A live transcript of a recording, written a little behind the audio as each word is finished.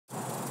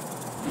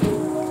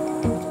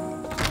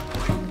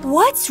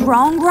What's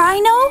wrong,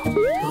 Rhino?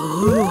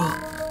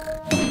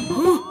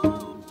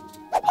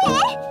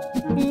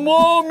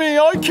 Mommy,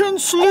 I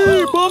can't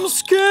sleep. I'm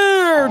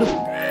scared.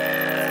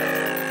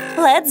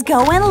 Let's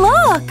go and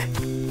look.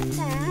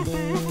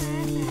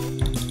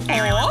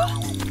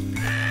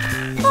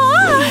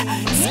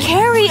 Ah,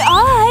 scary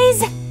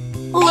eyes.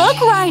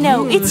 Look,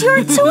 Rhino, it's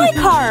your toy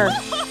car.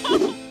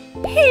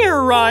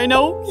 Here,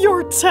 Rhino,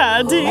 your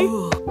teddy.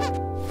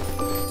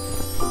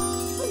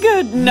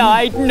 Good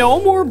night.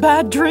 No more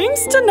bad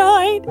dreams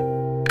tonight.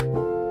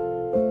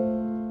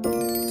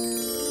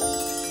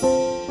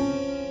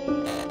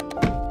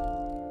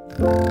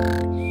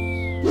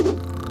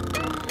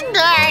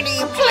 Daddy,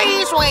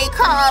 please wake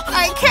up.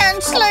 I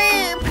can't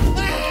sleep.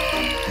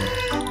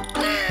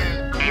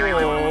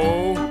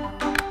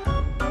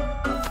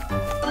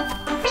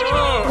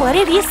 What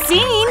have you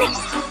seen?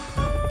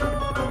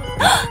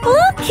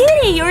 Look,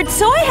 Kitty, your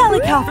toy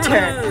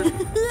helicopter.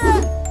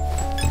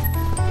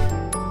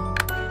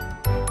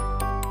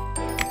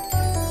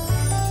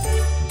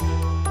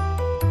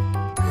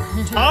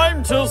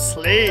 Time to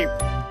sleep.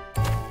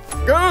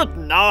 Good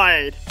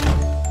night.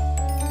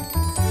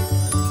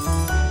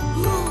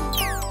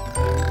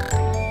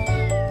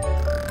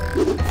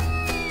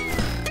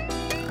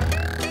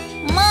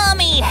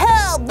 Mommy,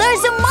 help!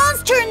 There's a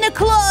monster in the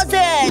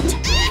closet!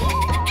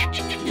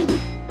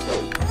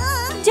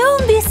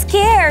 Don't be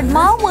scared.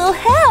 Mom will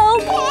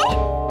help.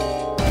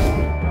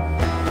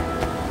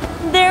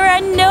 There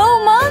are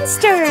no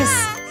monsters.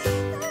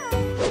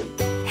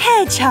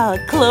 Hedgehog,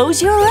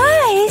 close your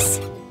eyes.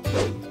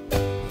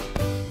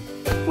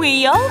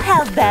 We all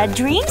have bad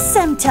dreams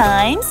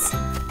sometimes.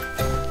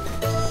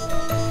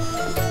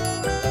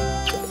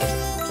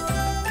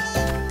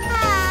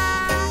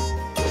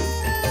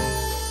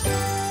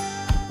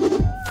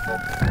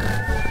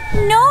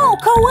 No,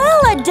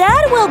 Koala,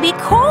 Dad will be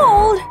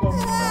cold.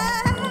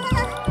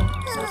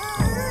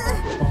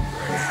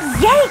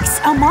 Yikes!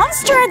 A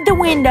monster at the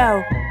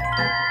window!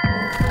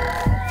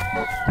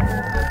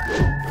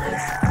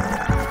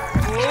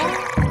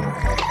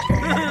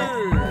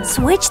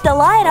 Switch the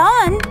light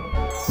on!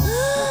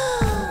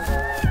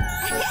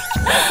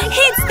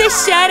 It's the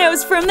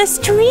shadows from the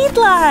street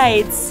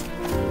lights!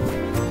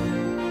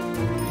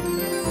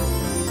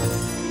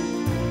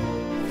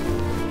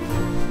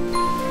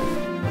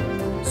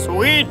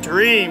 Sweet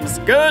dreams.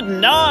 Good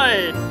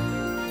night.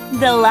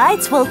 The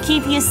lights will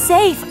keep you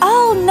safe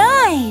all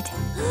night!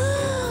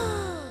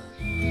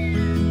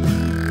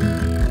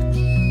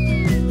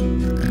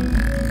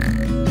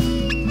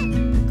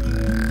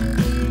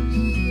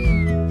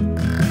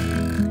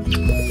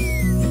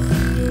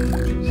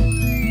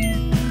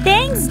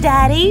 Thanks,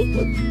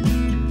 Daddy!